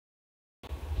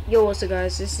Yo, what's up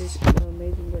guys, this is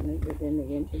Amazing Goodness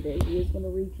again today. He is going to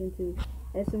reach into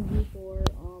SMG4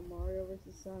 Mario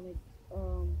vs. Sonic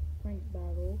prank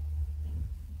battle.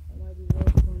 That might be real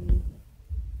funny.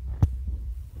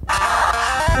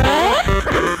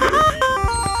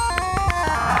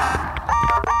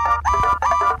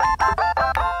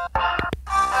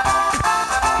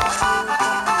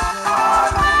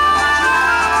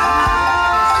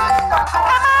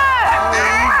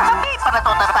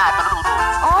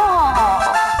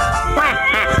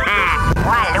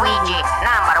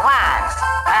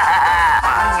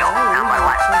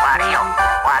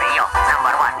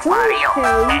 Wario. Oh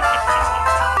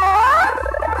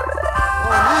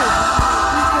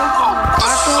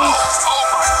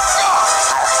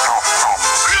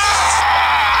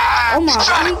my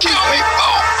god.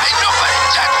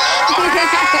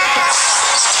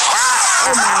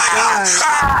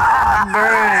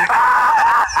 Bruh.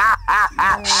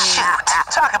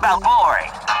 Talk about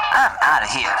boring. I'm out of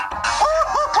here.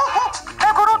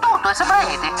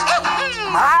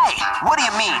 Hi, what do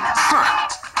you mean?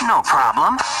 No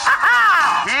problem.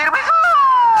 Here we go!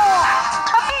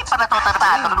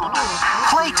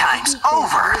 Playtime's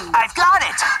over. I've got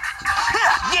it!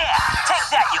 Yeah, take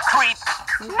that, you creep!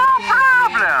 No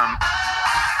problem!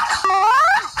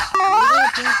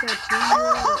 Let's go!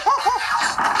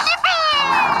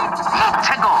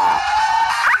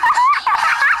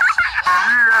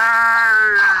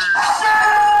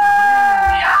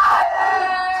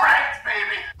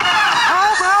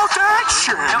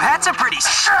 That's a pretty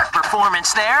sharp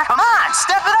performance there. Come on,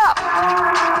 step it up.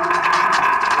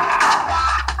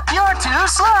 You're too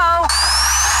slow.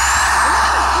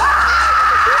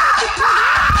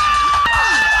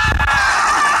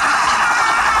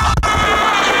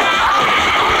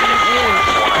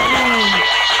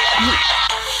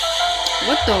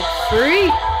 What the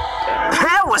freak?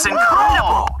 That was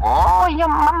incredible.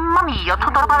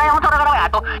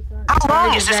 How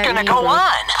long is this gonna go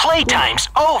on? Playtime's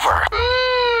over.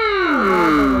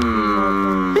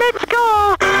 Let's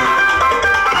go!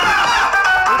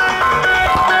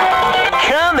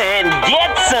 Come and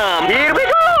get some! Here we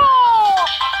go!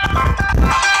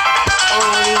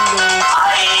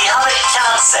 I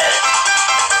cancel.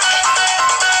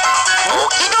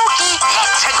 Okie dokie,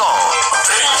 let's go!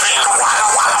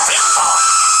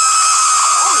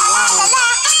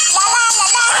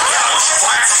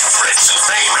 Rich and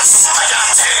famous. I got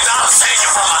 $10 taken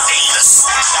from my anus.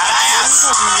 That ass.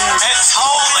 It's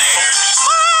holy.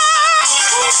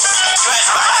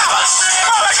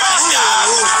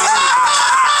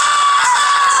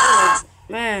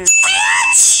 Man.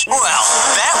 Well,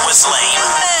 that was lame.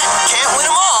 Can't win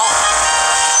them all.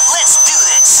 Let's do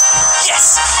this.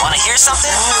 Yes. Want to hear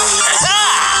something?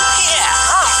 Yeah,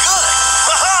 I'm good.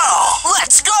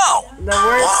 Let's go. The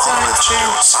worst One time John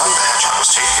was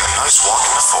taking a nice walk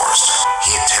in the forest.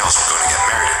 He and Tails were going to get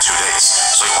married in 2 days,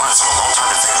 so he wanted some alone time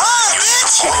to think about using the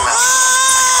holy method.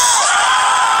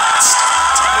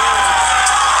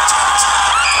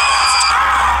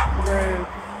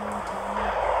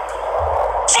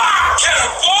 Fucking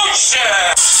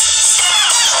bullshit!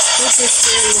 This is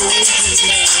seriously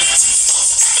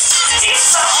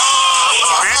It's a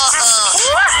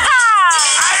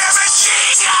I am a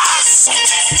genius!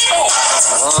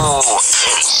 Oh,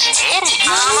 Eddie.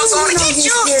 I'm gonna get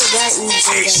you! Oh,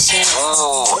 Eddie scary.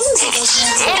 Oh,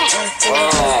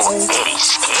 Eddie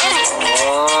scary.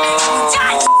 God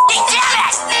damn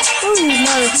it! He's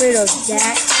not afraid of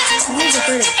Jack. He's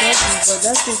afraid of Bucky, but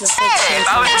that's just a fake Hey,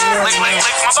 Bowser, lick my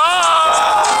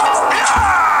ball!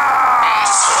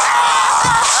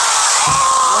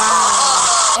 Wow.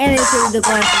 And it took the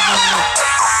glasses on.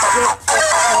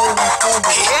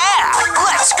 Yeah,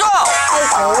 let's go!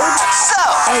 So,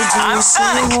 I'm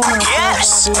Sonic.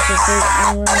 Yes!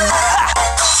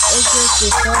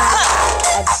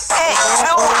 Hey,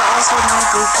 don't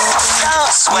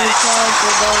sweat it.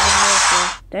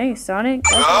 Dang, Sonic.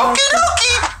 Okie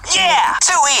dokie! Yeah,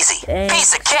 too easy. Dang.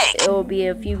 Piece of cake. It will be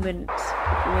a few minutes.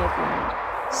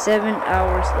 7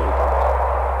 hours later.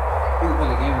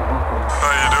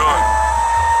 How you doing?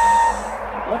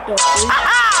 What the freak?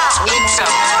 It's a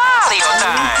Mario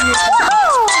time!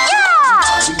 Oh, yeah!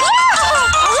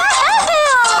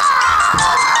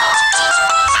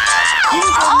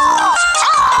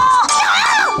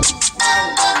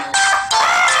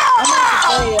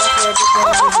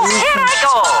 Here I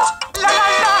go! La la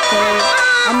la!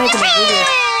 I'm making a video.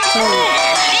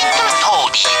 Little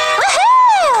Toadie!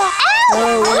 What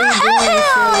are you doing,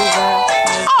 silly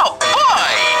guy? Oh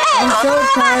boy! I'm so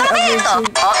tired of this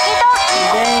shit.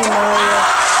 Dang, Mario.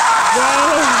 Dang.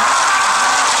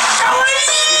 No, you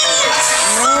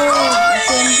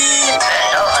couldn't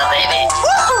do it.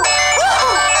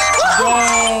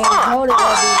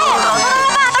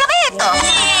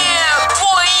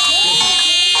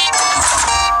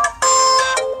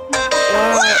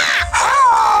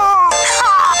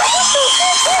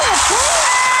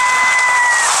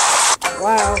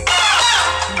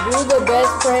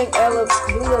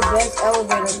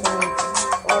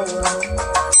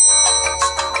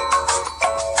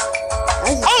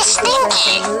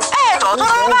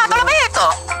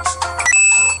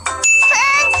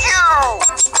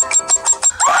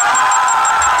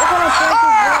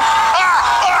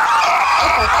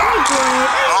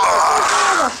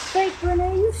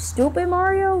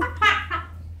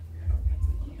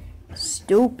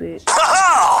 stupid.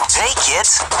 Oh, hey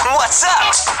kids, what's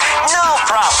up? No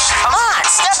problem. Come on,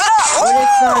 step it up. What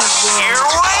is Sonic doing? Here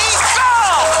we go!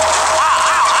 Ow,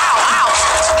 ow, ow, ow.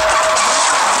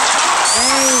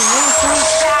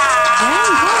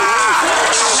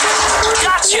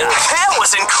 Gotcha! That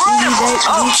was incredible!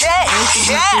 Okay,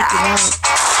 yeah!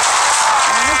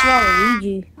 That's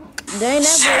Waluigi. They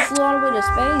never flew all the way to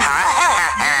space.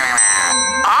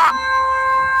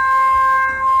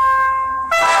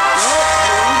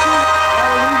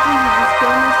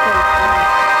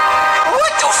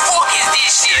 What the fuck is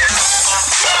this shit?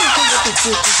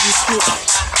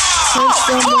 Oh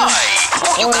boy!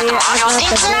 You got Mario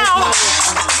things now?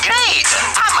 Great!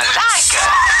 I'm a liker!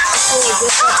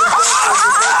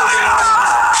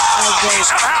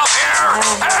 Some help here!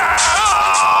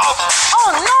 Help!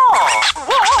 Oh no!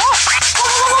 Whoa!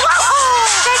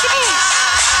 Take it easy!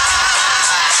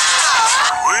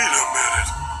 Wait a minute.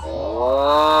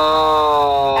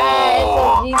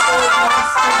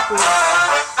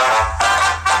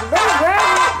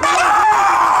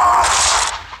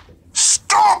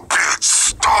 Stop it!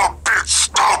 Stop it!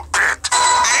 Stop it!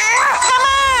 Come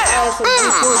on!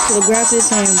 To grab his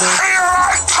hand, bro. Here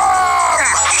I come!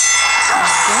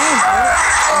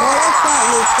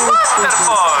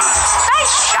 Wonderful!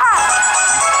 Nice shot!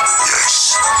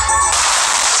 Yes.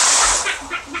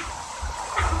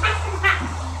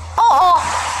 Oh!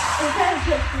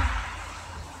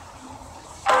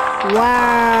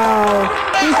 Wow.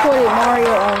 He put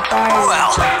Mario on fire.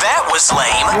 Well, that was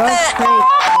lame. Rough cake.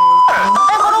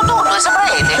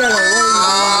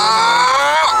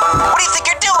 What do you think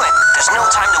you're doing? There's no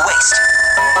time to waste.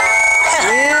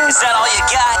 Yeah. Is that all you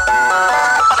got?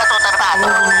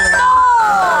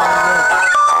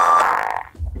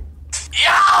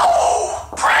 Yow!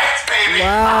 Prank, baby!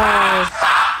 Wow.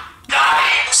 Got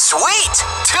him! Sweet!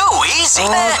 Too easy.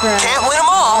 Okay. Can't win them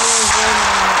all.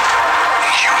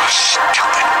 You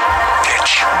stupid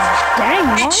bitch! Dang,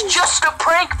 man. It's just a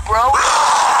prank, bro.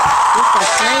 It's a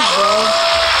prank, bro.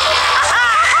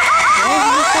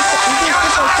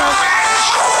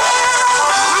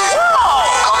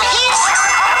 Come here.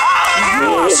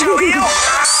 Screw you.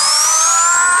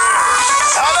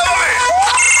 Out of it!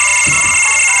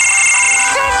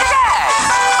 Take that.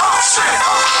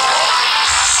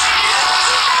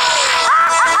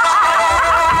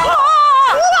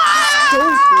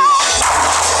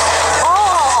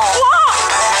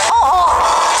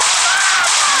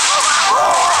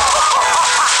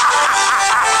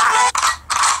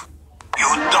 You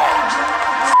don't.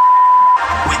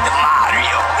 With the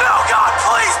Mario. No, God,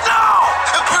 please, no!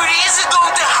 But is it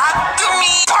going to happen to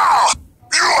me? Pow!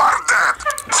 You are dead!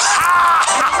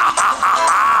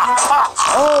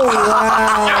 Oh,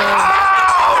 wow.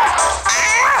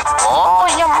 Oh,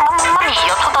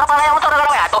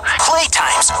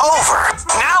 playtime's over.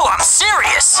 Now I'm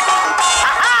serious.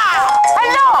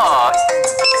 Hello.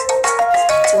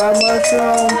 Wild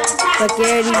mushroom,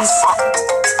 spaghetti,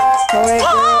 toilet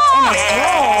girl, and a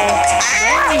ball.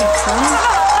 Dang, son.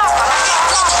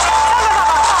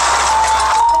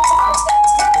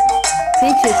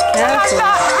 Peach's castle.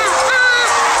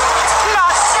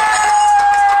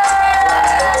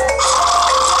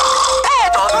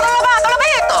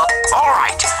 All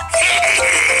right.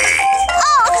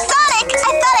 Oh, Sonic! I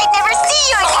thought I'd never see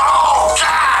you again. Oh,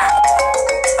 God!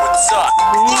 What's up?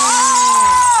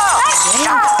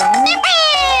 Damn, son.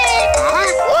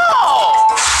 Whoa!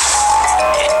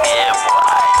 Yeah,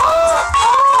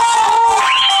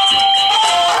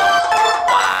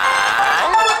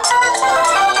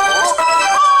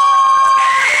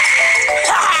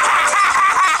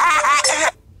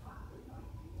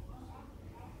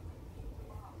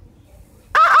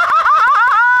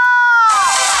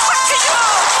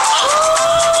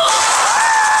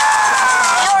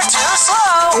 You're too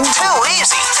slow. Too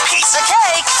easy. Piece of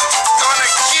cake. Gonna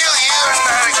kill you and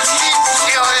then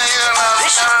kill you and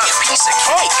This should be a piece of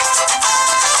cake.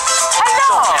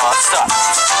 Hello. Stop.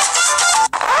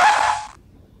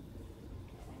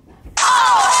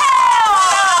 Oh, hell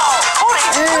no!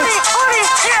 Hootie,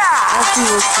 yeah! I see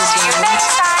what See you're you doing.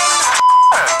 next time.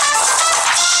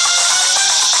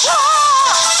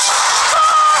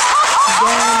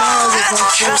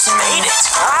 Just made it.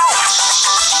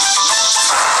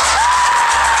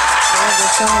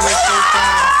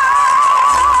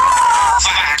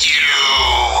 Fuck you!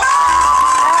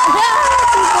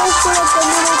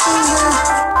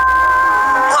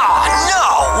 Oh, no!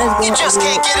 You just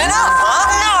can't get enough, huh?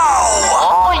 No!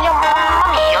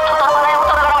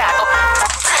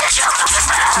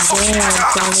 Damn,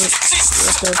 Sonic.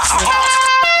 What the fuck?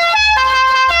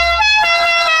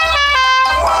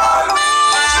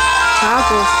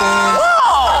 Taco stand.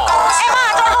 Whoa! Am I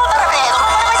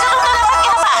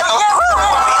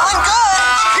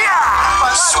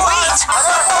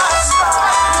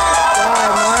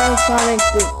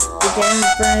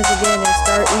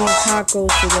goes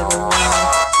together. Wow.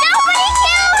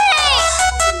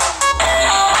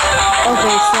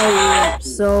 Nobody kill me! Okay,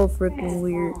 so freaking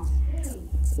weird.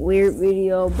 Weird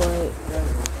video, but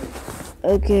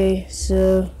okay,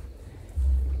 so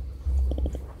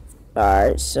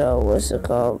alright, so what's it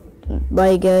called?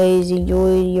 Bye guys,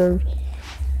 enjoy your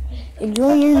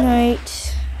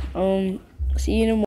night. See you in the morning.